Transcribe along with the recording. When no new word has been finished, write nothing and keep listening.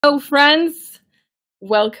Hello, friends.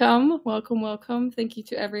 Welcome. Thank you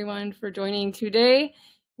to everyone for joining today.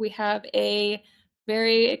 We have a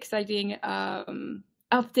very exciting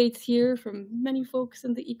updates here from many folks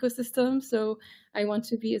in the ecosystem, so I want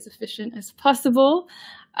to be as efficient as possible.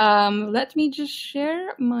 Let me just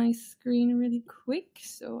share my screen really quick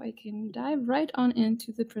so I can dive right on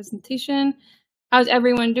into the presentation. How's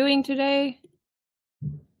everyone doing today?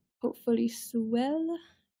 Hopefully swell.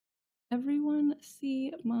 Everyone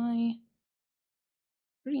see my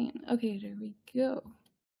screen? Okay, there we go.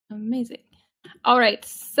 Amazing. All right,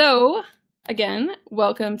 so again,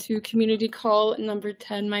 welcome to community call number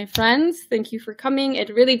 10, my friends. Thank you for coming.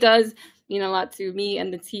 It really does mean a lot to me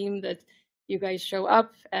and the team that you guys show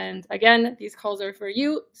up. And again, these calls are for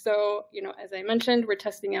you. So, as I mentioned, we're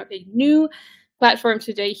testing out a new platform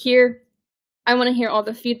today here. I want to hear all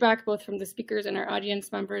the feedback, both from the speakers and our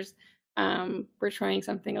audience members. We're trying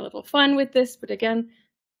something a little fun with this, but again,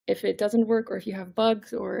 if it doesn't work or if you have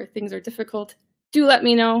bugs or things are difficult, do let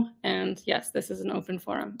me know. And yes, this is an open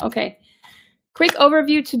forum. Okay, quick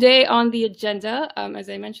overview today on the agenda. As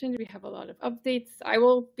I mentioned, we have a lot of updates. I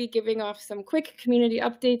will be giving off some quick community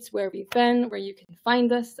updates where we've been, where you can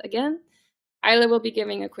find us again. Isla will be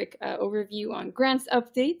giving a quick overview on grants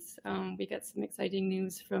updates. We got some exciting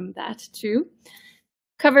news from that too.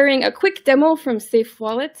 Covering a quick demo from Safe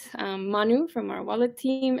Wallet, Manu from our wallet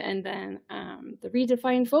team, and then the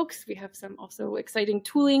Redefine folks. We have some also exciting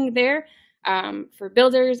tooling there for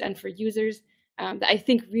builders and for users that I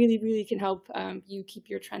think really can help you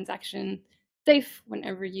keep your transaction safe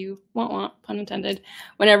whenever you want, pun intended,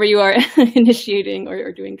 whenever you are initiating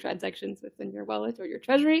or doing transactions within your wallet or your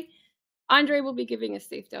treasury. Andre will be giving us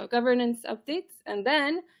SafeDAO Governance updates, and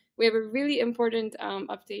then we have a really important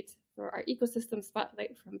update for our ecosystem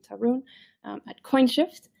spotlight from Tarun at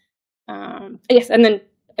Coinshift. Yes, and then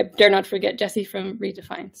I dare not forget Jesse from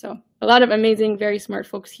Redefine. So a lot of amazing, very smart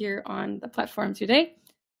folks here on the platform today.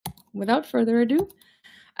 Without further ado,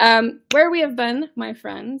 where we have been, my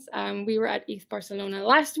friends, we were at ETH Barcelona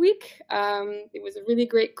last week. It was a really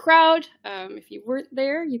great crowd. If you weren't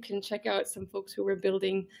there, you can check out some folks who were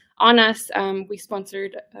building on us. We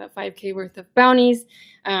sponsored 5K worth of bounties.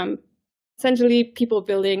 Essentially, people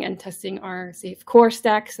building and testing our Safe Core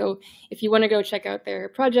stack. So if you want to go check out their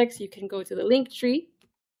projects, you can go to the link tree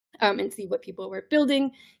and see what people were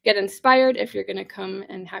building, get inspired if you're going to come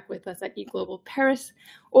and hack with us at eGlobal Paris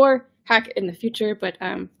or hack in the future. But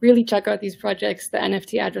really check out these projects. The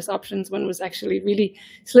NFT address options one was actually really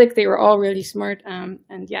slick. They were all really smart. And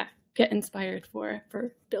yeah, get inspired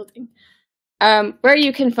for building. Where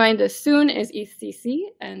you can find us soon is ETHCC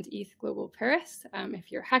and ETH Global Paris.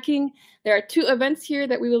 If you're hacking, there are 2 events here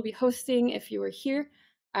that we will be hosting if you are here.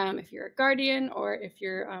 If you're a guardian or if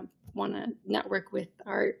you want to network with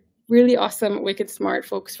our really awesome, wicked smart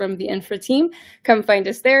folks from the Infra team, come find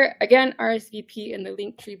us there. Again, RSVP in the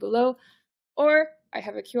link tree below, or I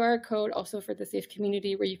have a QR code also for the Safe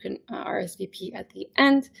community where you can RSVP at the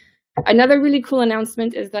end. Another really cool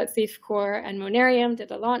announcement is that SafeCore and Monerium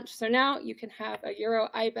did a launch. So now you can have a Euro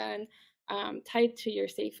IBAN tied to your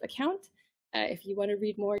Safe account. If you want to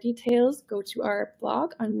read more details, go to our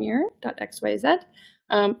blog on mirror.xyz.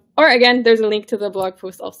 Or again, there's a link to the blog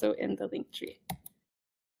post also in the link tree.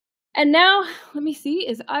 And now, let me see,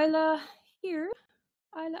 is Isla here?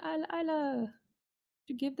 Isla,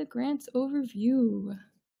 to give the grants overview.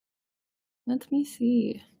 Let me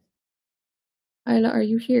see. Isla, are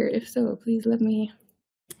you here? If so, please let me,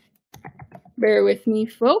 bear with me,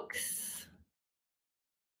 folks.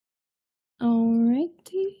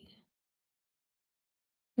 Alrighty.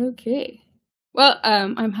 Okay. Well,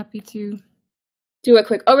 I'm happy to do a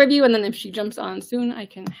quick overview, and then if she jumps on soon, I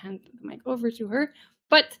can hand the mic over to her.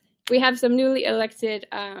 But we have some newly elected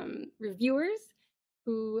reviewers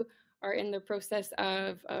who are in the process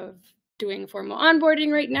of doing formal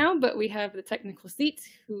onboarding right now, but we have the technical seat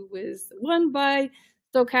who was won by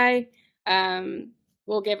Sokai.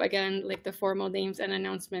 We'll give again like the formal names and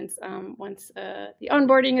announcements once the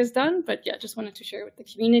onboarding is done. But yeah, just wanted to share with the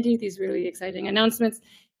community these really exciting announcements.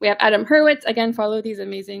 We have Adam Hurwitz. Again, follow these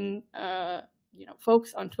amazing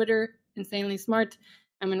folks on Twitter, insanely smart.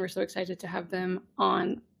 And we're so excited to have them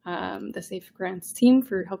on the Safe Grants team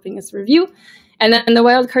for helping us review. And then the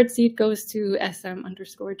wildcard seat goes to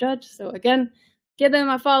SM_judge. So again, give them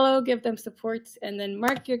a follow, give them support, and then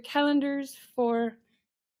mark your calendars for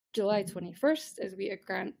July 21st as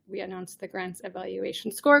we announce the grants evaluation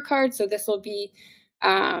scorecard. So this will be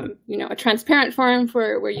a transparent forum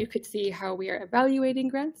where you could see how we are evaluating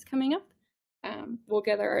grants coming up. We'll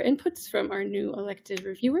gather our inputs from our new elected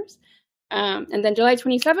reviewers. And then July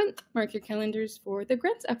 27th, mark your calendars for the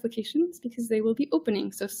grants applications because they will be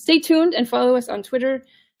opening. So stay tuned and follow us on Twitter,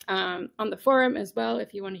 on the forum as well.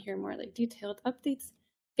 If you want to hear more like detailed updates,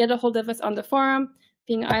 get a hold of us on the forum,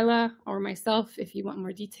 being Isla or myself, if you want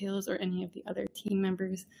more details, or any of the other team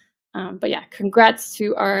members. But yeah, congrats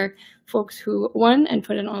to our folks who won and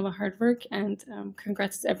put in all the hard work, and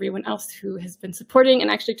congrats to everyone else who has been supporting and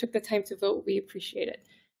actually took the time to vote. We appreciate it.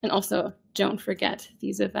 And also, don't forget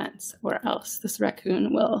these events, or else this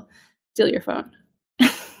raccoon will steal your phone.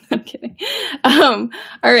 I'm kidding. All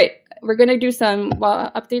right, we're going to do some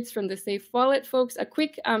updates from the Safe Wallet folks. A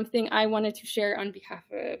quick thing I wanted to share on behalf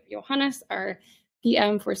of Johannes, our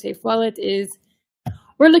PM for Safe Wallet, is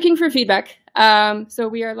we're looking for feedback. So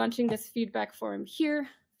we are launching this feedback forum here.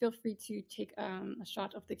 Feel free to take a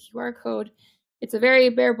shot of the QR code. It's a very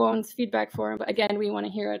bare bones feedback forum, but again, we want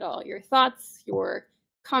to hear it all. Your thoughts, your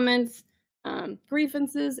comments,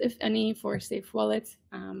 grievances, if any, for Safe Wallet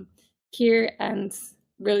here, and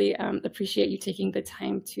really appreciate you taking the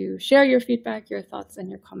time to share your feedback, your thoughts,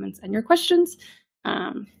 and your comments and your questions.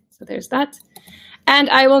 So there's that.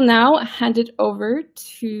 And I will now hand it over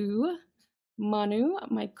to Manu,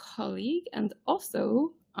 my colleague, and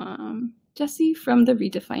also Jesse from the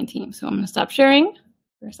Redefine team. So I'm going to stop sharing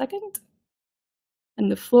for a second.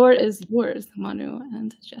 And the floor is yours, Manu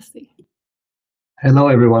and Jesse. Hello,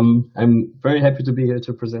 everyone. I'm very happy to be here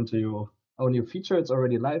to present to you our new feature. It's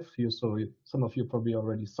already live, so some of you probably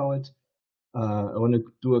already saw it. I want to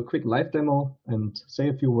do a quick live demo and say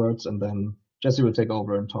a few words, and then Jesse will take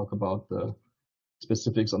over and talk about the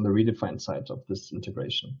specifics on the Redefine side of this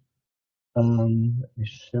integration. Let me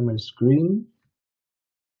share my screen.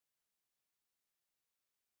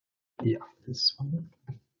 Yeah, this one.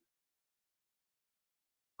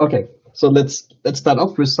 Okay, so let's start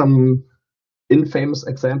off with some infamous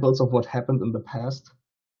examples of what happened in the past.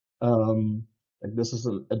 Like this is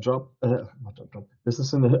a drop, not a drop. This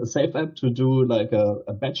is in a Safe app to do like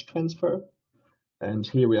a batch transfer, and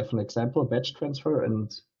here we have an example batch transfer and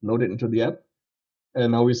load it into the app.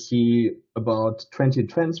 And now we see about 20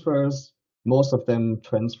 transfers. Most of them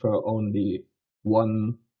transfer only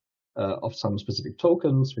one of some specific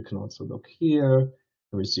tokens. We can also look here, and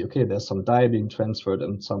we see, okay, there's some DAI being transferred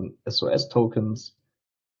and some SOS tokens,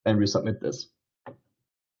 and we submit this.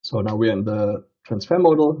 So now we're in the transfer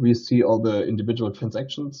model. We see all the individual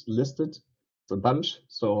transactions listed. It's a bunch.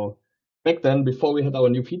 So back then, before we had our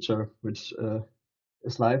new feature, which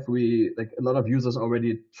is live, a lot of users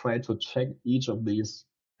already tried to check each of these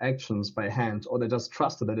actions by hand, or they just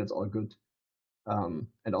trusted that it's all good.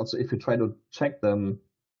 And also, if you try to check them,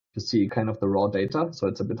 you see kind of the raw data. So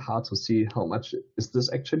it's a bit hard to see how much is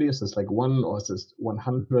this actually. Is this like 1 or is this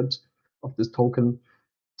 100 of this token?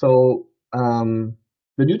 So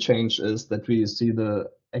the new change is that we see the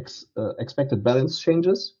expected balance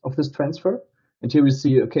changes of this transfer. And here we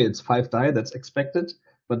see, okay, it's 5 DAI, that's expected.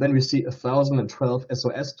 But then we see 1,012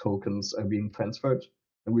 SOS tokens are being transferred.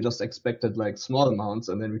 And we just expected like small amounts.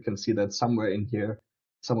 And then we can see that somewhere in here,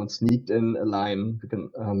 someone sneaked in a line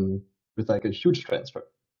with like a huge transfer.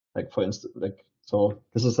 Like for instance, so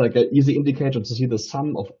this is like an easy indicator to see the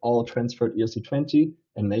sum of all transferred ERC20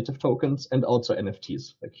 and native tokens, and also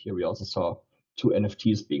NFTs. Like here we also saw 2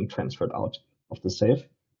 NFTs being transferred out of the Safe.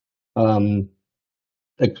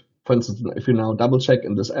 Like for instance, if you now double check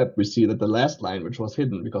in this app, we see that the last line, which was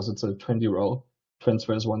hidden because it's a 20 row,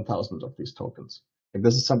 transfers 1,000 of these tokens. Like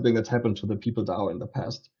this is something that happened to the people DAO in the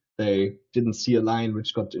past. They didn't see a line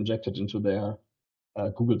which got injected into their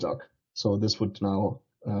Google Doc. So this would now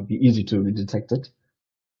be easy to be detected.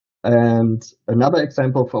 And another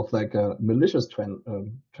example of like a malicious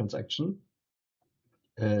transaction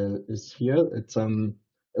is here. It's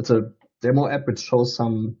a demo app which shows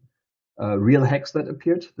some real hacks that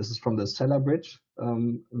appeared. This is from the seller bridge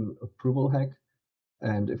approval hack.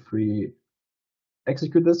 And if we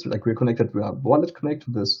execute this, like we're connected, we have wallet connect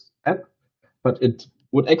to this app, but it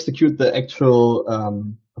would execute the actual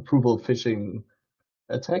approval phishing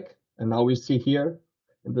attack. And now we see here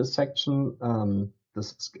in this section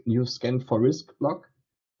this new scan for risk block.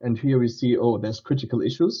 And here we see, oh, there's critical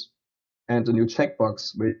issues and a new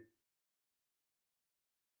checkbox where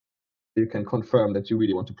you can confirm that you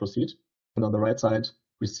really want to proceed. And on the right side,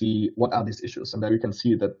 we see what are these issues. And there we can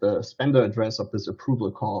see that the spender address of this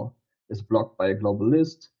approval call is blocked by a global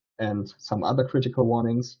list and some other critical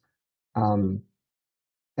warnings. And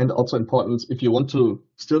also important, if you want to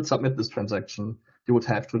still submit this transaction, you would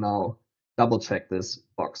have to now double check this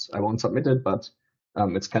box. I won't submit it, but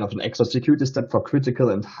it's kind of an extra security step for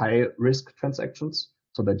critical and high risk transactions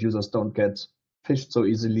so that users don't get phished so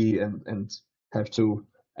easily and have to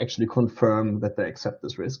actually confirm that they accept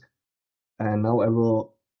this risk. And now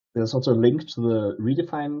there's also a link to the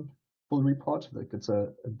Redefine full report. Like it's a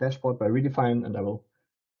dashboard by Redefine, and I will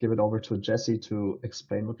give it over to Jesse to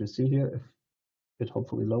explain what you see here, if it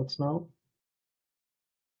hopefully loads now.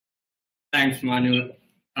 Thanks, Manu.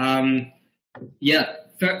 Yeah,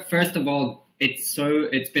 first of all,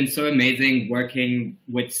 it's been so amazing working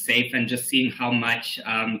with Safe and just seeing how much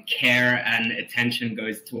care and attention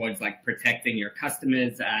goes towards like protecting your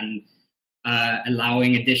customers and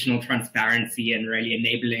allowing additional transparency and really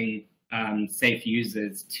enabling Safe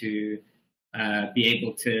users to be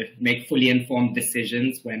able to make fully informed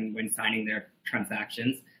decisions when signing their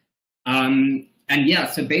transactions. And yeah,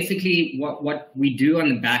 so basically what we do on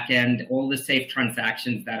the back end, all the Safe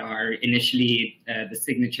transactions that are initially the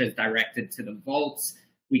signatures directed to the vaults,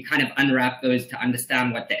 we kind of unwrap those to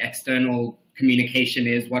understand what the external communication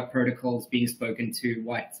is, what protocols being spoken to,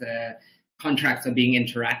 what contracts are being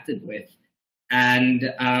interacted with. And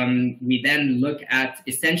we then look at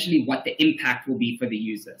essentially what the impact will be for the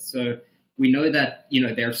user. So we know that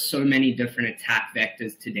there are so many different attack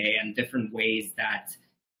vectors today and different ways that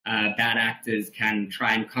bad actors can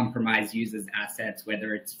try and compromise users' assets,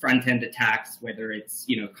 whether it's front-end attacks, whether it's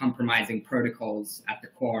compromising protocols at the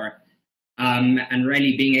core, and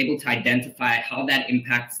really being able to identify how that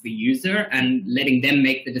impacts the user and letting them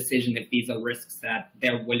make the decision if these are risks that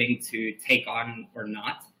they're willing to take on or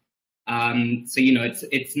not. So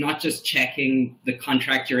it's not just checking the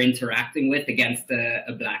contract you're interacting with against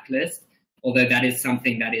a blacklist, although that is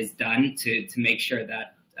something that is done to make sure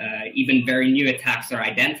that even very new attacks are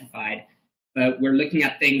identified, but we're looking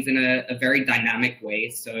at things in a very dynamic way.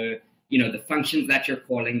 So, the functions that you're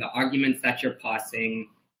calling, the arguments that you're passing,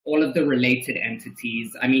 all of the related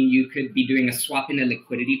entities. I mean, you could be doing a swap in a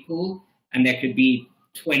liquidity pool, and there could be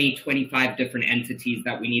 20, 25 different entities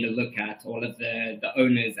that we need to look at, all of the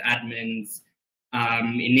owners, admins,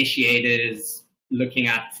 initiators, looking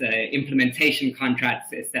at implementation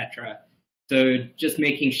contracts, etc. So just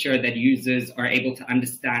making sure that users are able to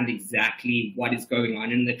understand exactly what is going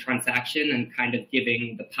on in the transaction and kind of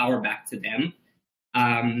giving the power back to them.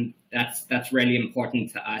 That's really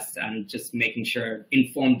important to us, and just making sure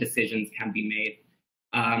informed decisions can be made.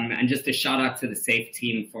 And just a shout out to the Safe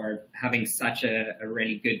team for having such a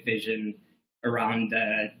really good vision around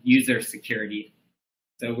user security.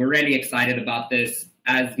 So we're really excited about this.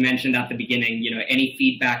 As mentioned at the beginning, any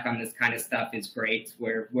feedback on this kind of stuff is great.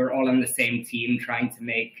 We're all on the same team trying to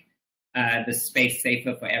make the space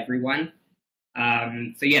safer for everyone.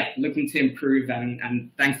 So yeah, looking to improve,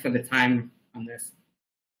 and thanks for the time on this.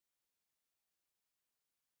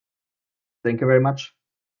 Thank you very much.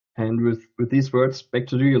 And with these words, back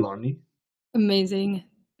to you, Lonnie. Amazing.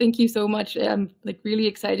 Thank you so much. I'm really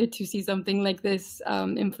excited to see something like this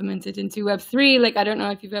implemented into Web3. I don't know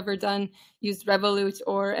if you've ever used Revolut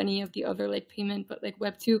or any of the other payment, but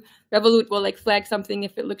Web2, Revolut will flag something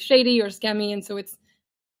if it looks shady or scammy. And so it's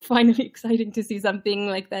finally exciting to see something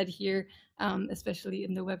like that here, especially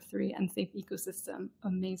in the Web3 and Safe ecosystem.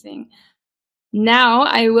 Amazing. Now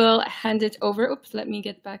I will hand it over. Oops, let me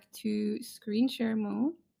get back to screen share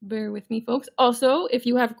mode. Bear with me, folks. Also, if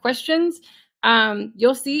you have questions,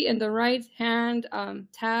 you'll see in the right hand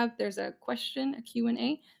tab, there's a question, a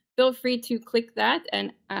Q&A. Feel free to click that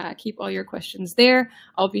and keep all your questions there.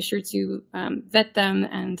 I'll be sure to vet them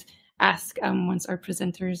and ask once our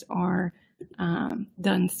presenters are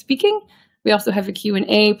done speaking. We also have a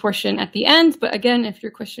Q&A portion at the end, but again, if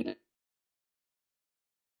your question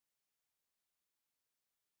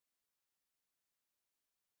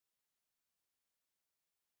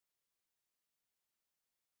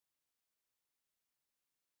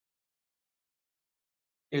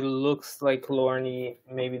It looks like Lorne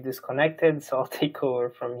may be disconnected, so I'll take over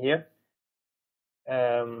from here.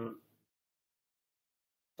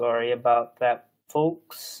 Sorry about that,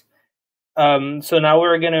 folks. So now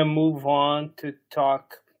we're going to move on to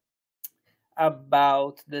talk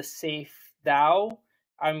about the SafeDAO.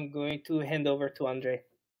 I'm going to hand over to Andre.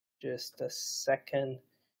 Just a second.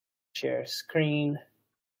 Share screen.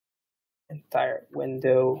 Entire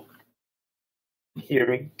window. Here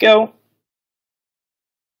we go.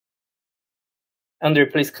 Andre,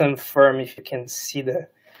 please confirm if you can see the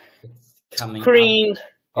screen.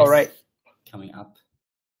 All right. Coming up.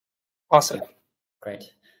 Awesome. Yeah.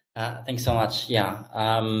 Great. Thanks so much. Yeah.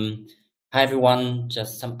 Hi, everyone.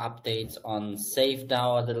 Just some updates on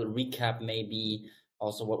SafeDAO, a little recap, maybe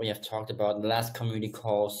also what we have talked about in the last community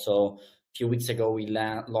call. So a few weeks ago, we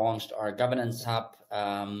launched our governance hub.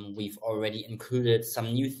 We've already included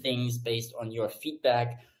some new things based on your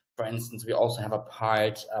feedback. For instance, we also have a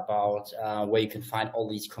part about where you can find all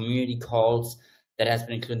these community calls that has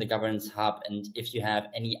been included in the Governance Hub. And if you have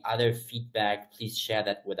any other feedback, please share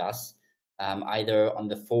that with us, either on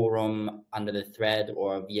the forum, under the thread,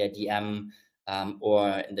 or via DM,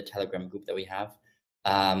 or in the Telegram group that we have.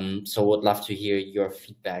 So would love to hear your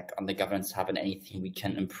feedback on the Governance Hub and anything we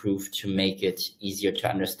can improve to make it easier to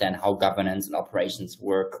understand how governance and operations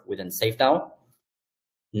work within SafeDAO.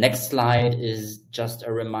 Next slide is just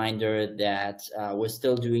a reminder that we're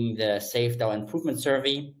still doing the SafeDAO improvement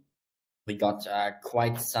survey. We got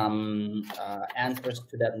quite some answers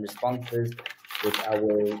to that and responses, which I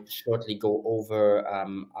will shortly go over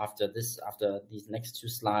after these next two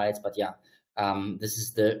slides. But yeah, this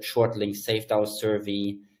is the short link SafeDAO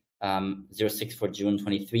survey 06 for June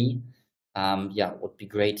 23. Yeah, it would be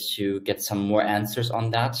great to get some more answers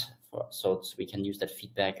on that, so we can use that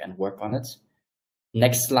feedback and work on it.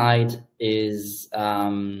 Next slide is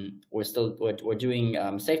we're doing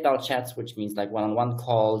SafeDAO chats, which means like one-on-one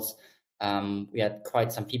calls. We had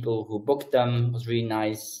quite some people who booked them. It was really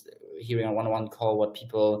nice hearing a one-on-one call what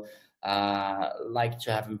people like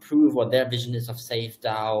to have improved, what their vision is of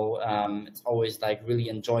SafeDAO. It's always like really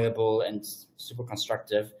enjoyable and super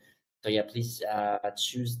constructive. So yeah, please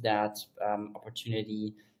choose that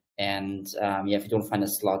opportunity. And yeah, if you don't find a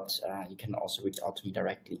slot, you can also reach out to me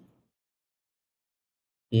directly.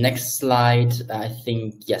 Next slide, I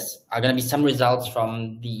think, yes, are going to be some results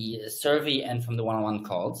from the survey and from the one-on-one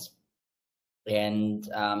calls. And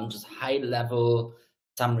just high-level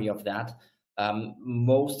summary of that.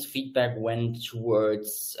 Most feedback went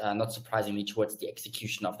towards, not surprisingly, towards the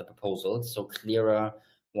execution of the proposal, so clearer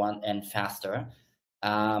one and faster.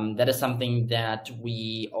 That is something that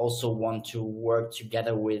we also want to work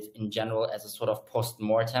together with in general as a sort of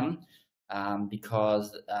post-mortem,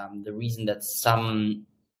 because the reason that some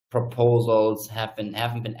proposals haven't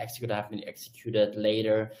been executed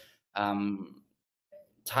later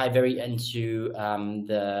tie very into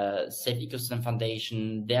the Safe Ecosystem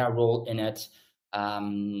Foundation, their role in it,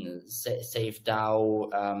 SafeDAO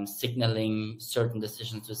signaling certain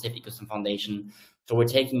decisions to Safe Ecosystem Foundation. So we're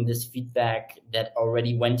taking this feedback that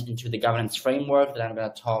already went into the governance framework that I'm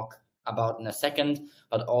going to talk about in a second,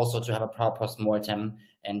 but also to have a proper post-mortem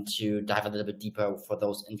and to dive a little bit deeper for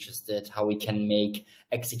those interested, how we can make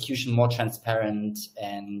execution more transparent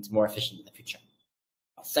and more efficient in the future.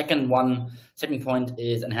 Second point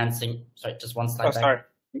is enhancing, sorry, just one slide back.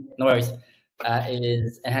 No worries.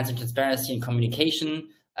 Is enhancing transparency and communication,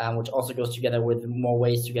 which also goes together with more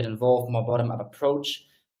ways to get involved, more bottom-up approach.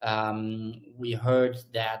 We heard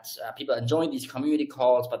that people enjoy these community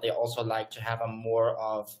calls, but they also like to have a more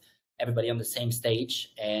of everybody on the same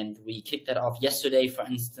stage. And we kicked that off yesterday, for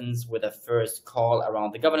instance, with a first call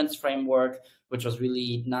around the governance framework, which was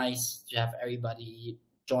really nice to have everybody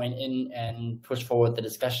join in and push forward the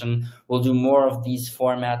discussion. We'll do more of these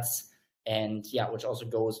formats, and yeah, which also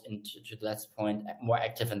goes into, to the last point, more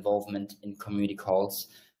active involvement in community calls.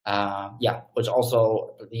 Yeah, which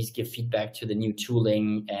also please give feedback to the new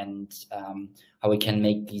tooling and how we can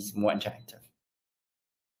make these more interactive.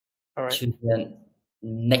 All right. To the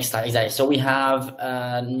next slide, exactly. So we have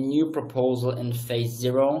a new proposal in phase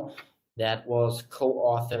 0 that was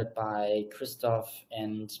co-authored by Christoph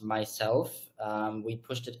and myself. We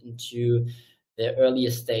pushed it into the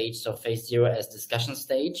earliest stage, so phase 0 as discussion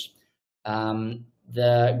stage.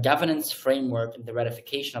 The governance framework and the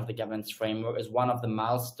ratification of the governance framework is one of the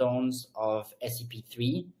milestones of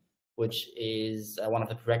SEP3, which is one of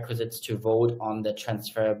the prerequisites to vote on the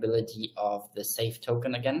transferability of the SAFE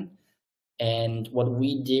token again. And what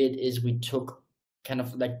we did is we took kind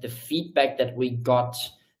of like the feedback that we got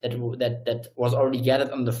that was already gathered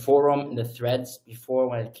on the forum, in the threads before,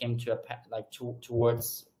 when it came to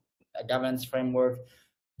towards a governance framework,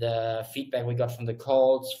 the feedback we got from the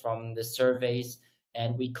calls, from the surveys,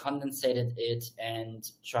 and we condensated it and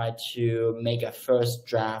tried to make a first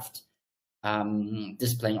draft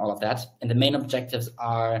displaying all of that. And the main objectives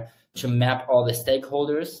are to map all the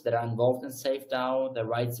stakeholders that are involved in SafeDAO, the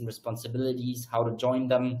rights and responsibilities, how to join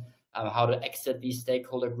them, how to exit these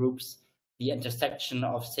stakeholder groups, the intersection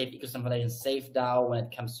of Safe Ecosystem Foundation and SafeDAO when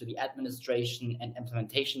it comes to the administration and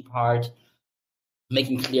implementation part,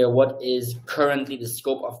 making clear what is currently the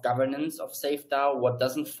scope of governance of SafeDAO, what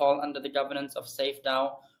doesn't fall under the governance of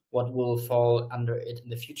SafeDAO, what will fall under it in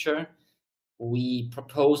the future. We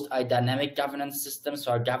proposed a dynamic governance system,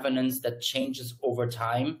 so a governance that changes over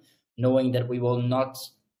time, knowing that we will not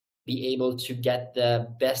be able to get the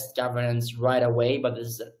best governance right away, but this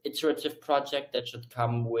is an iterative project that should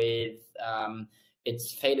come with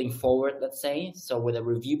its failing forward, let's say. So with a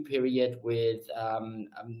review period, with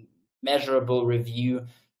measurable review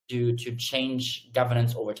to change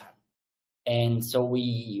governance over time. And so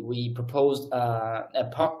we proposed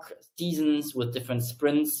a POC seasons with different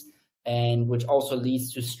sprints, and which also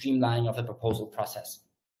leads to streamlining of the proposal process.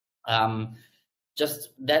 Just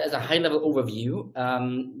that as a high-level overview.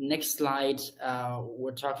 Next slide,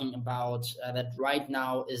 we're talking about that right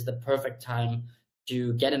now is the perfect time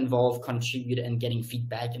to get involved, contribute, and getting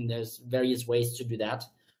feedback, and there's various ways to do that.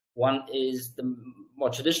 One is the more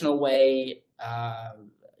traditional way.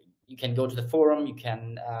 You can go to the forum, you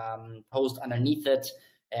can post underneath it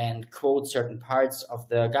and quote certain parts of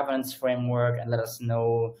the governance framework and let us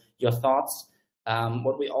know your thoughts.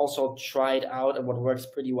 What we also tried out and what works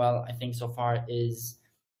pretty well, I think so far, is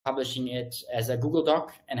publishing it as a Google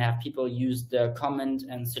Doc and have people use the comment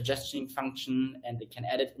and suggestion function, and they can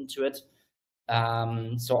edit into it.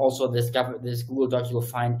 So also this Google Doc you'll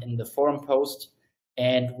find in the forum post.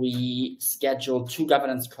 And we scheduled 2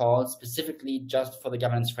 governance calls specifically just for the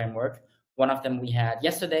governance framework. One of them we had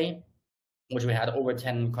yesterday, which we had over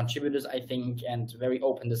 10 contributors, I think, and very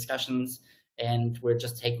open discussions. And we're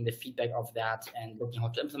just taking the feedback of that and looking how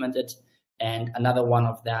to implement it. And another one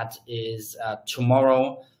of that is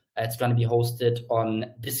tomorrow. It's going to be hosted on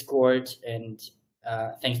Discord. And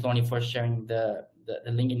thanks, Lonnie, for sharing the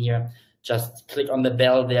link in here. Just click on the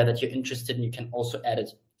bell there that you're interested in. You can also add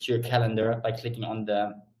it to your calendar by clicking on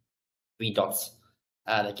the 3 dots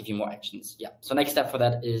that give you more actions. Yeah. So next step for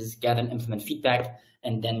that is gather and implement feedback,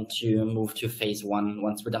 and then to move to phase 1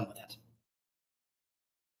 once we're done with that.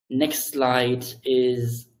 Next slide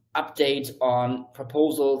is update on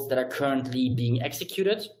proposals that are currently being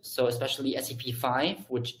executed. So especially SCP-5,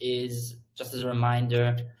 which is, just as a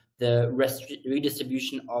reminder, the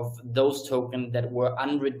redistribution of those tokens that were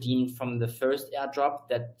unredeemed from the first airdrop,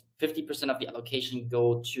 that 50% of the allocation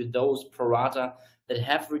go to those pro rata that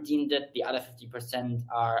have redeemed it. The other 50%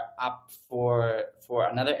 are up for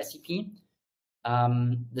another SCP.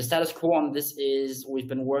 The status quo on this is we've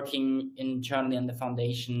been working internally in the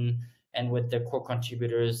foundation and with the core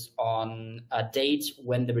contributors on a date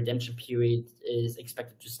when the redemption period is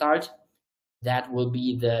expected to start. That will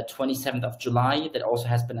be the 27th of July. That also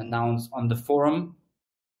has been announced on the forum.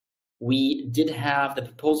 The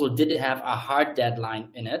proposal did have a hard deadline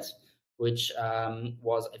in it, which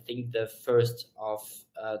was, I think, the 1st of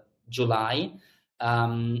July.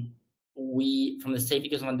 We, from the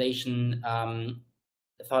SafeDAO Foundation,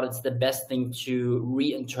 thought it's the best thing to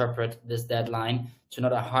reinterpret this deadline to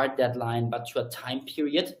not a hard deadline, but to a time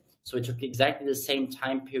period. So we took exactly the same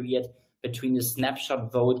time period between the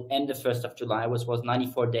snapshot vote and the 1st of July, which was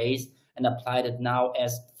 94 days, and applied it now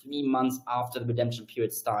as 3 months after the redemption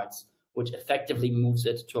period starts, which effectively moves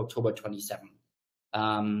it to October 27.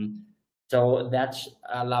 So that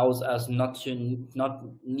allows us not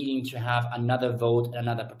needing to have another vote and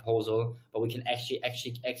another proposal, but we can actually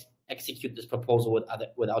execute this proposal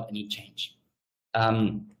without any change.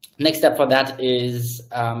 Next step for that is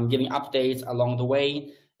giving updates along the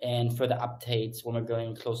way and further updates when we're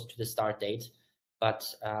going closer to the start date. But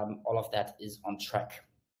all of that is on track.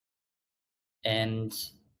 And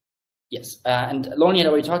yes, and Lonnie had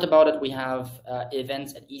already talked about it. We have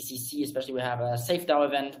events at ECC, especially we have a SafeDAO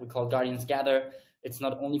event we call Guardians Gather. It's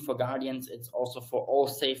not only for Guardians, it's also for all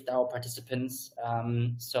SafeDAO participants.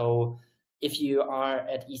 So if you are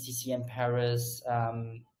at ECC in Paris,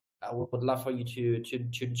 I would love for you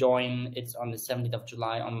to join. It's on the 17th of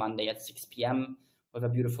July on Monday at 6 p.m. with a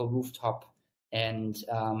beautiful rooftop, and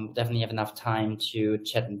definitely have enough time to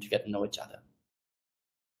chat and to get to know each other.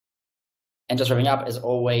 And just wrapping up, as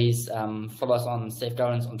always, follow us on SafeDAO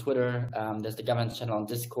Governance on Twitter. There's the governance channel on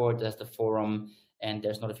Discord, there's the forum, and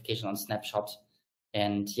there's notification on Snapshot.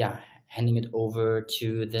 And yeah, handing it over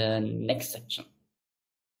to the next section.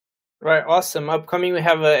 Right, awesome. Upcoming, we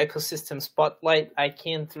have an ecosystem spotlight. I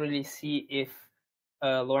can't really see if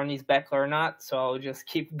Lauren is back or not, so I'll just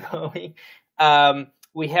keep going.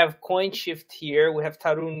 We have Coinshift here. We have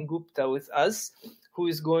Tarun Gupta with us, who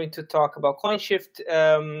is going to talk about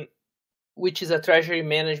Coinshift, which is a treasury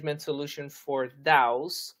management solution for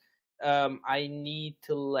DAOs. I need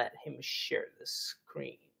to let him share the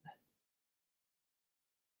screen.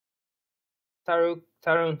 Tarun,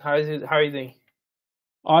 how are you doing?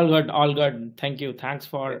 All good, all good. Thank you. Thanks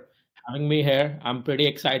for having me here. I'm pretty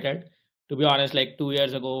excited. To be honest, like 2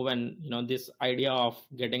 years ago, when this idea of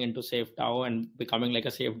getting into SafeDAO and becoming like a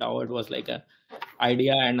SafeDAO, it was like a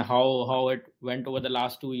idea, and how it went over the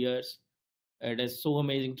last 2 years. It is so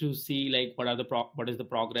amazing to see like what is the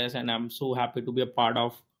progress, and I'm so happy to be a part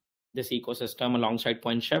of this ecosystem alongside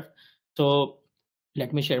Coinshift. So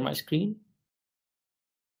let me share my screen.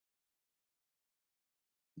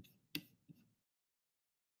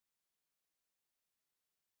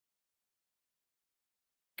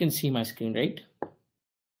 can see my screen, right?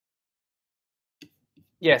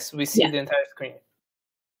 Yes, we see the entire screen.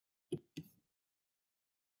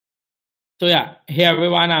 So yeah, hey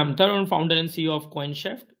everyone, I'm Tarun, founder and CEO of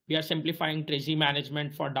Coinshift. We are simplifying treasury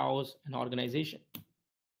management for DAOs and organizations.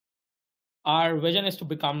 Our vision is to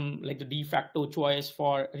become like the de facto choice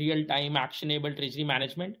for real-time actionable treasury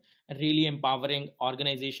management and really empowering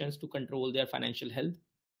organizations to control their financial health.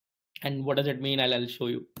 And what does it mean? I'll show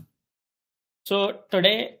you. So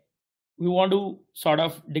today we want to sort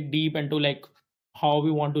of dig deep into like how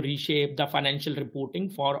we want to reshape the financial reporting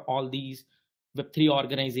for all these Web3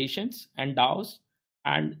 organizations and DAOs.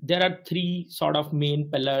 And there are three sort of main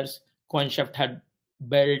pillars Coinshift had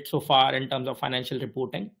built so far in terms of financial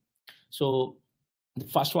reporting. So the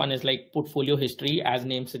first one is like portfolio history. As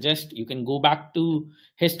name suggests, you can go back to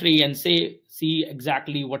history and see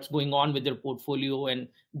exactly what's going on with your portfolio in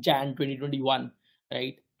Jan 2021,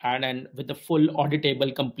 right? And then with the full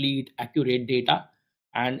auditable, complete, accurate data.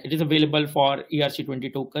 And it is available for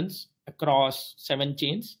ERC20 tokens across 7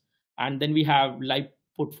 chains. And then we have live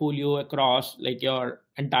portfolio across like your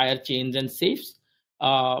entire chains and safes.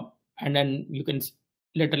 And then you can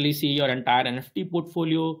literally see your entire NFT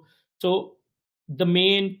portfolio. So the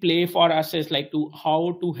main play for us is like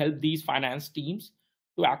how to help these finance teams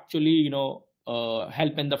to actually,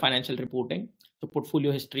 help in the financial reporting. So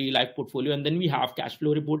portfolio history, live portfolio, and then we have cash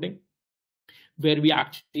flow reporting, where we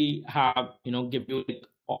actually have, give you like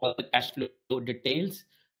all the cash flow details,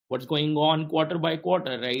 what's going on quarter by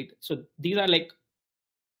quarter, right? So these are like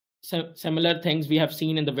similar things we have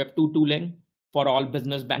seen in the Web2 tooling for all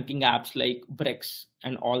business banking apps like Bricks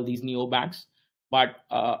and all these neobanks. But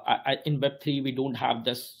in Web3, we don't have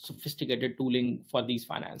this sophisticated tooling for these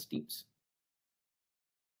finance teams.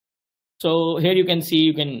 So here you can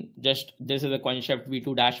see, this is a Coinshift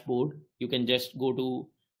V2 dashboard. You can just go to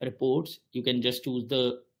reports. You can just choose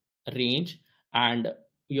the range, and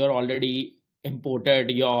you're already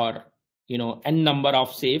imported your, n number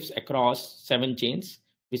of safes across 7 chains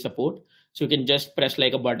we support. So you can just press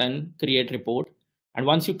like a button, create report. And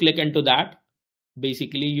once you click into that,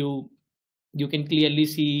 basically you can clearly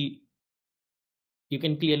see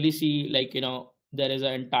like, there is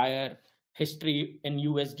an entire history in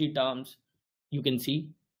USD terms. You can see,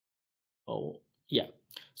 so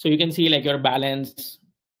you can see like your balance,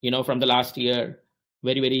 from the last year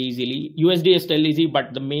very, very easily. USD is still easy,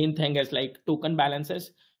 but the main thing is like token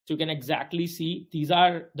balances. So you can exactly see these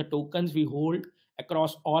are the tokens we hold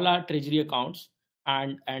across all our treasury accounts,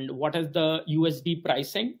 and what is the USD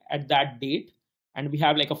pricing at that date. And we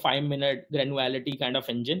have like a 5-minute granularity kind of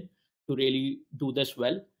engine to really do this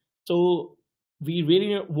well. So we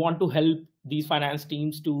really want to help these finance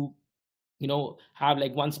teams to, have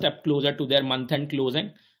like one step closer to their month-end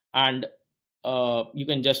closing. And you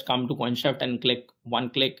can just come to Coinshift and one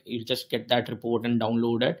click, you just get that report and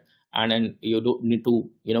download it. And then you don't need to,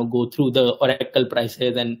 go through the Oracle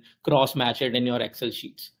prices and cross match it in your Excel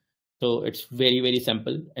sheets. So it's very, very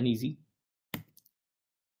simple and easy.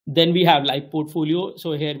 Then we have live portfolio.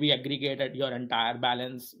 So here we aggregated your entire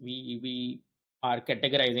balance. We are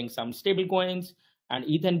categorizing some stable coins and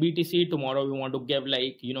ETH and BTC. Tomorrow we want to give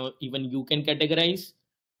like, even you can categorize,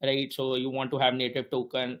 right? So you want to have native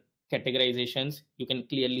token categorizations. You can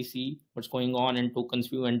clearly see what's going on in tokens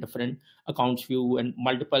view and different accounts view and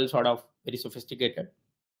multiple sort of very sophisticated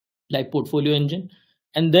live portfolio engine.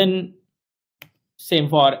 And then same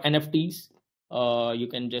for NFTs. You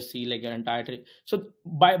can just see like your entire. So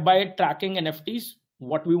by tracking NFTs,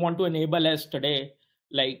 what we want to enable is today,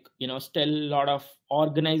 like, still a lot of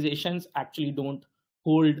organizations actually don't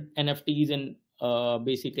hold NFTs in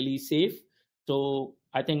basically safe. So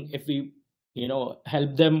I think if we,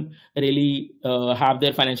 help them really have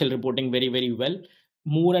their financial reporting very, very well,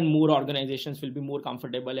 more and more organizations will be more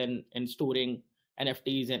comfortable in storing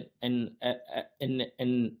NFTs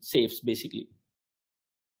in safes basically.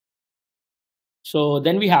 So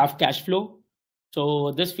then we have cash flow.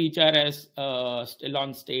 So this feature is still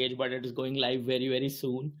on stage, but it is going live very, very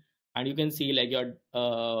soon. And you can see like your,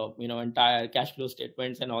 entire cash flow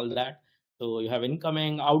statements and all that. So you have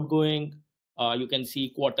incoming, outgoing, you can see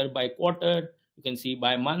quarter by quarter, you can see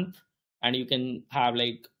by month, and you can have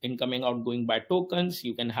like incoming, outgoing by tokens.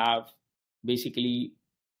 You can have basically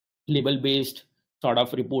label-based sort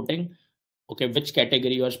of reporting. Okay, which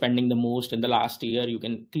category you're spending the most in the last year, you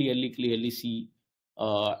can clearly see.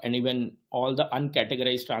 And even all the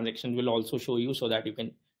uncategorized transactions will also show you so that you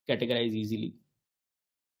can categorize easily.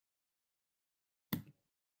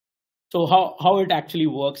 So how it actually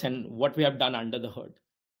works and what we have done under the hood,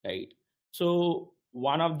 right? So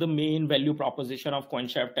one of the main value proposition of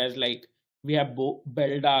Coinshift is like we have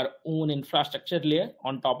built our own infrastructure layer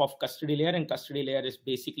on top of custody layer, and custody layer is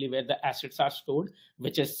basically where the assets are stored,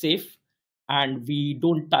 which is safe, and we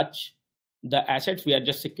don't touch the assets. We are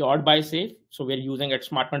just secured by safe. So we're using a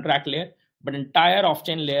smart contract layer, but entire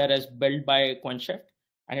off-chain layer is built by Coinshift,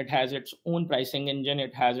 and it has its own pricing engine.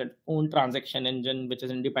 It has its own transaction engine, which is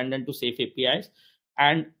independent to safe APIs.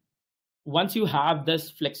 And once you have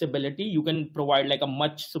this flexibility, you can provide like a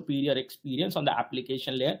much superior experience on the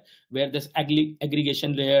application layer, where this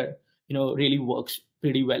aggregation layer, really works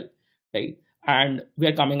pretty well, right? And we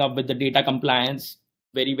are coming up with the data compliance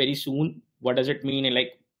very, very soon. What does it mean?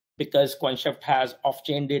 Like, because Coinshift has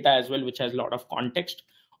off-chain data as well, which has a lot of context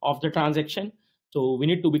of the transaction. So we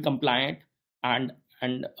need to be compliant and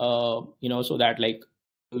so that like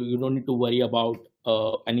you don't need to worry about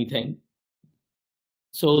anything.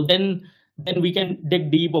 So then we can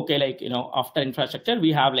dig deep. Okay, like after infrastructure,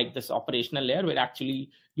 we have like this operational layer where actually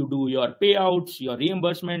you do your payouts, your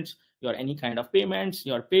reimbursements, your any kind of payments,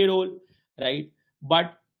 your payroll, right?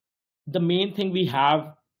 But the main thing we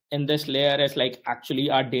have in this layer is like actually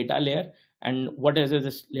our data layer. And what is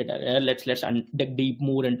this layer? Let's dig deep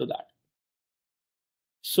more into that.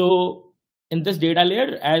 So in this data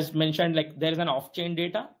layer, as mentioned, like there is an off-chain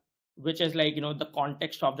data, which is like the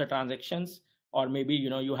context of the transactions, or maybe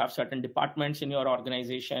you have certain departments in your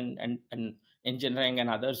organization and engineering and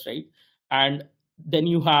others, right? And then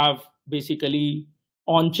you have basically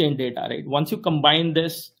on-chain data, right? Once you combine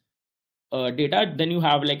this data, then you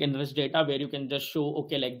have like invoice data where you can just show,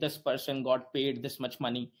 okay, like this person got paid this much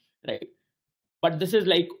money, right? But this is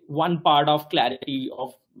like one part of clarity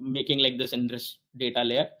of making like this invoice data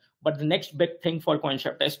layer. But the next big thing for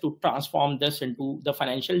Coinshift is to transform this into the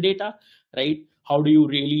financial data, right? How do you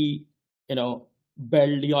really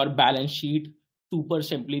build your balance sheet super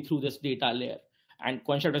simply through this data layer? And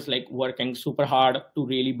Coinshift is like working super hard to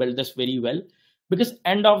really build this very well, because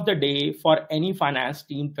end of the day, for any finance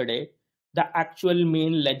team today, the actual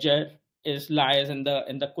main ledger lies in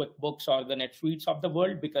the QuickBooks or the NetSuites of the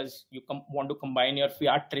world, because you want to combine your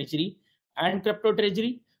fiat treasury and crypto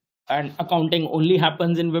treasury, and accounting only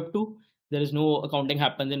happens in Web 2. There is no accounting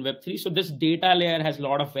happens in Web 3. So this data layer has a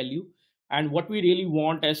lot of value, and what we really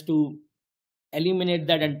want is to eliminate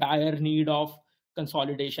that entire need of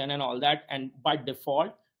consolidation and all that. And by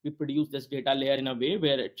default, we produce this data layer in a way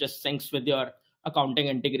where it just syncs with your accounting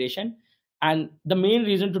integration. And the main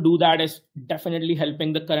reason to do that is definitely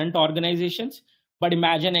helping the current organizations. But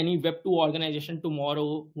imagine any Web 2 organization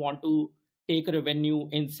tomorrow want to take revenue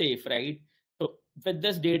in safe, right? So with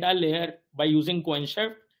this data layer, by using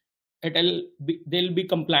Coinshift, they'll be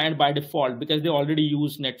compliant by default because they already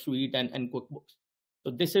use NetSuite and QuickBooks. So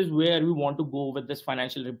this is where we want to go with this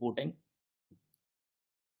financial reporting.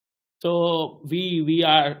 So we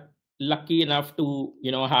are lucky enough to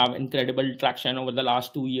have incredible traction over the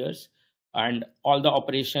last 2 years, and all the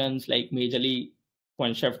operations like majorly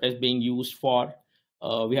Coinshift is being used for.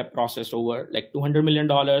 We have processed over like $200 million,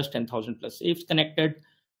 10,000 plus safes connected,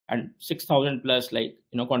 and 6,000 plus like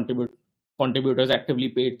contributors actively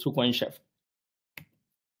paid through Coinshift.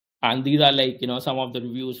 And these are like some of the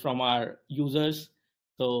reviews from our users.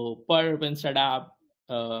 So Perp, Instadap,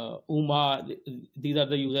 Uma, these are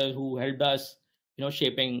the users who helped us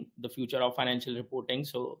shaping the future of financial reporting.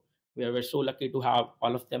 So we're so lucky to have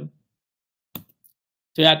all of them.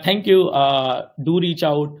 So yeah, thank you. Do reach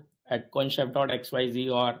out at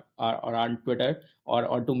coinshift.xyz or on Twitter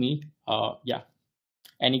or to me. Yeah,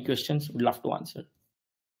 any questions, would love to answer.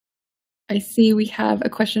 I see we have a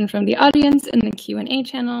question from the audience in the Q&A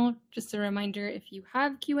channel. Just a reminder, if you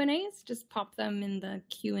have Q&As, just pop them in the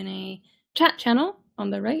Q&A chat channel on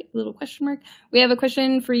the right, little question mark. We have a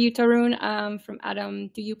question for you, Tarun, from Adam.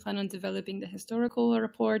 Do you plan on developing the historical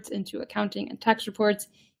reports into accounting and tax reports,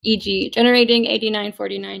 e.g. generating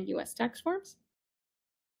 8949 US tax forms?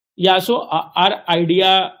 Yeah, so our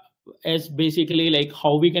idea is basically like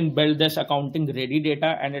how we can build this accounting ready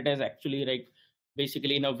data, and it is actually like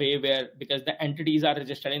basically in a way where, because the entities are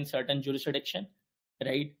registered in certain jurisdiction,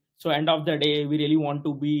 right? So end of the day, we really want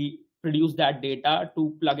to produce that data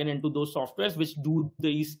to plug into those softwares which do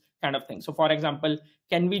these kind of things. So for example,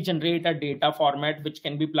 can we generate a data format which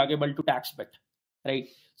can be pluggable to TaxBit, right?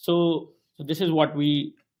 So this is what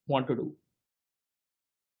we want to do.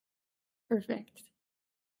 Perfect.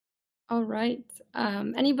 All right.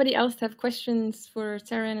 Anybody else have questions for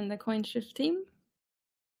Tarun and the Coinshift team?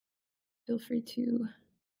 Feel free to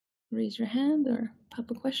raise your hand or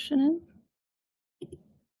pop a question in.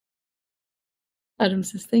 Adam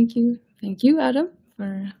says thank you. Thank you, Adam,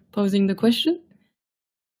 for posing the question.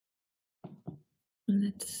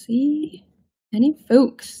 Let's see. Any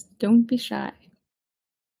folks? Don't be shy.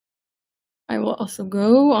 I will also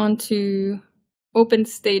go on to open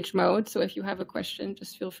stage mode. So if you have a question,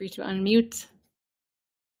 just feel free to unmute.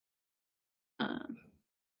 All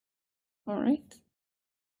right.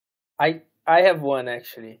 I have one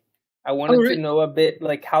actually. I wanted to know a bit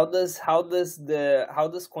like how does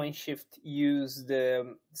Coinshift use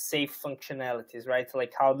the safe functionalities, right?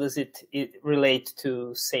 Like how does it relate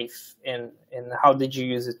to safe, and how did you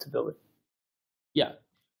use it to build it? Yeah.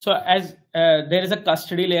 So as there is a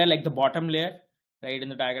custody layer, like the bottom layer, right, in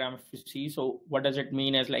the diagram if you see. So what does it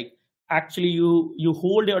mean? As like actually you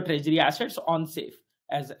hold your treasury assets on safe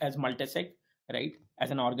as multisig, right, as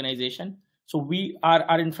an organization. So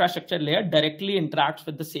our infrastructure layer directly interacts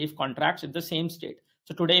with the safe contracts in the same state.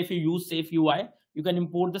 So today, if you use Safe UI, you can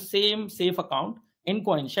import the same safe account in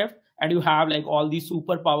Coinshift, and you have like all these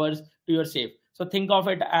superpowers to your safe. So think of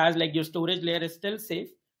it as like your storage layer is still safe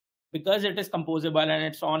because it is composable and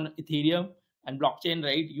it's on Ethereum and blockchain,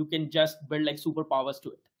 right? You can just build like superpowers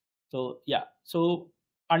to it. So yeah, so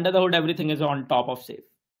under the hood, everything is on top of safe.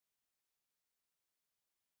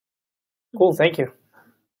 Cool, thank you.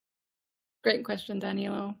 Great question,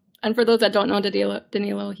 Danilo. And for those that don't know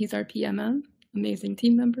Danilo, he's our PMM, amazing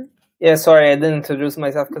team member. Yeah, sorry, I didn't introduce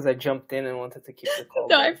myself because I jumped in and wanted to keep the call.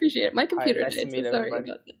 No, I appreciate it. My computer did, so sorry everybody.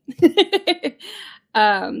 about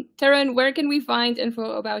that. Tarun, where can we find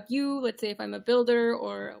info about you? Let's say if I'm a builder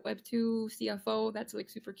or a Web2 CFO that's like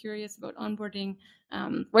super curious about onboarding,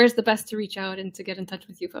 where's the best to reach out and to get in touch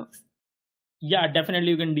with you folks? Yeah, definitely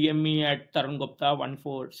you can DM me at Tarun Gupta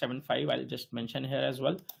 1475. I'll just mention here as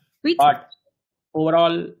well. Sweet. But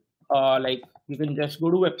overall, like you can just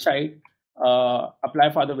go to website,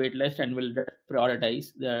 apply for the waitlist, and we'll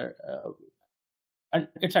prioritize the. And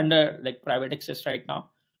it's under like private access right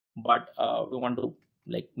now, but we want to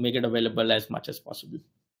like make it available as much as possible.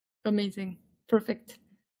 Amazing, perfect.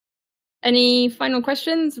 Any final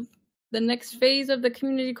questions? The next phase of the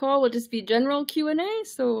community call will just be general Q&A,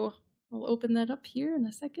 so I'll open that up here in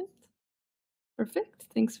a second. Perfect.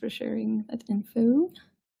 Thanks for sharing that info.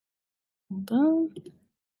 Hold on.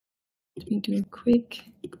 Let me do a quick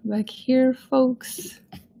back here, folks.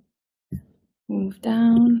 Move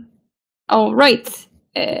down. All right.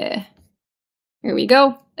 Here we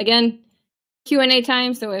go. Again, Q&A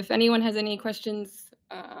time. So if anyone has any questions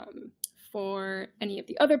for any of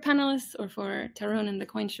the other panelists or for Tarun and the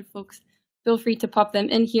Coinshift folks, feel free to pop them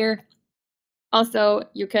in here. Also,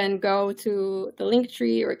 you can go to the link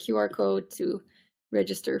tree or QR code to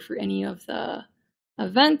register for any of the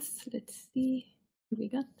events. Let's see who we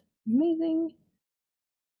got. Amazing.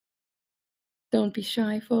 Don't be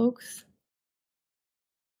shy, folks.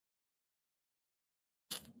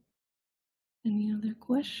 Any other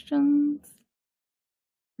questions?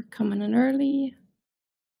 We're coming in early.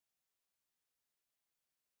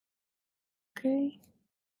 Okay.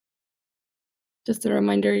 Just a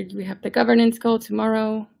reminder, we have the governance call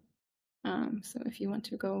tomorrow. So if you want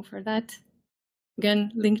to go for that,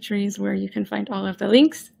 again, Linktree is where you can find all of the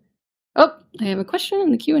links. Oh, I have a question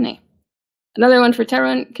in the Q&A. Another one for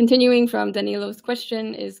Tarun, continuing from Danilo's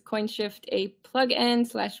question, is Coinshift a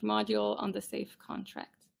plugin / module on the Safe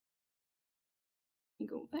contract? Let me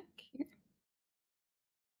go back here.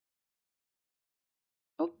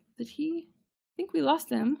 Oh, did he? I think we lost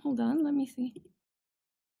him. Hold on, let me see.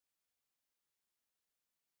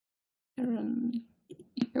 Tarun.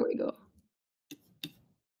 Here we go.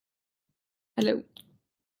 Hello.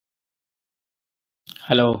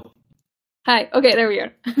 Hello. Hi. Okay, there we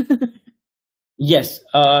are. Yes.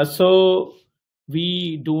 So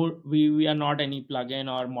we are not any plugin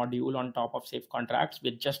or module on top of safe contracts.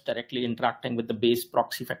 We're just directly interacting with the base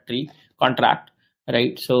proxy factory contract,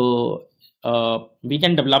 right? So we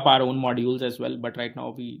can develop our own modules as well, but right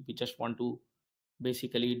now we just want to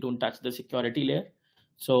basically don't touch the security layer.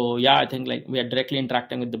 So yeah, I think like we are directly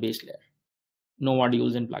interacting with the base layer, no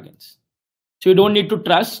modules and plugins. So you don't need to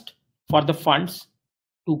trust for the funds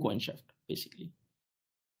to Coinshift, basically.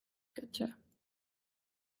 Gotcha.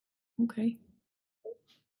 Okay.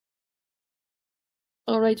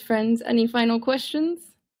 All right, friends. Any final questions?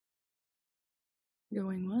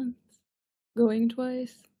 Going once, going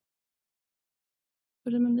twice.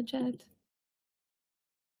 Put them in the chat.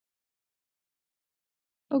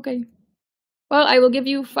 Okay. Well, I will give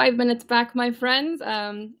you 5 minutes back, my friends.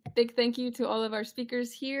 Big thank you to all of our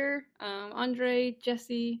speakers here. Andre,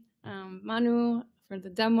 Jesse, Manu for the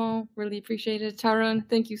demo. Really appreciate it. Tarun,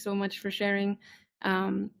 thank you so much for sharing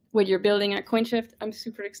what you're building at Coinshift. I'm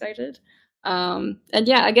super excited. And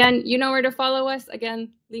yeah, again, you know where to follow us.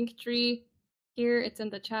 Again, Linktree here. It's in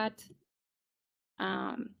the chat.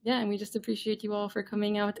 Yeah, and we just appreciate you all for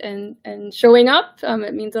coming out and showing up.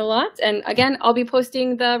 It means a lot. And again, I'll be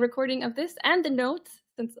posting the recording of this and the notes,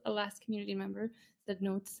 since a last community member said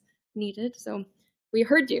notes needed. So we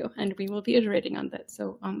heard you, and we will be iterating on that.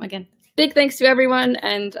 So again, big thanks to everyone,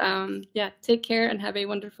 and yeah, take care and have a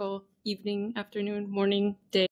wonderful evening, afternoon, morning, day.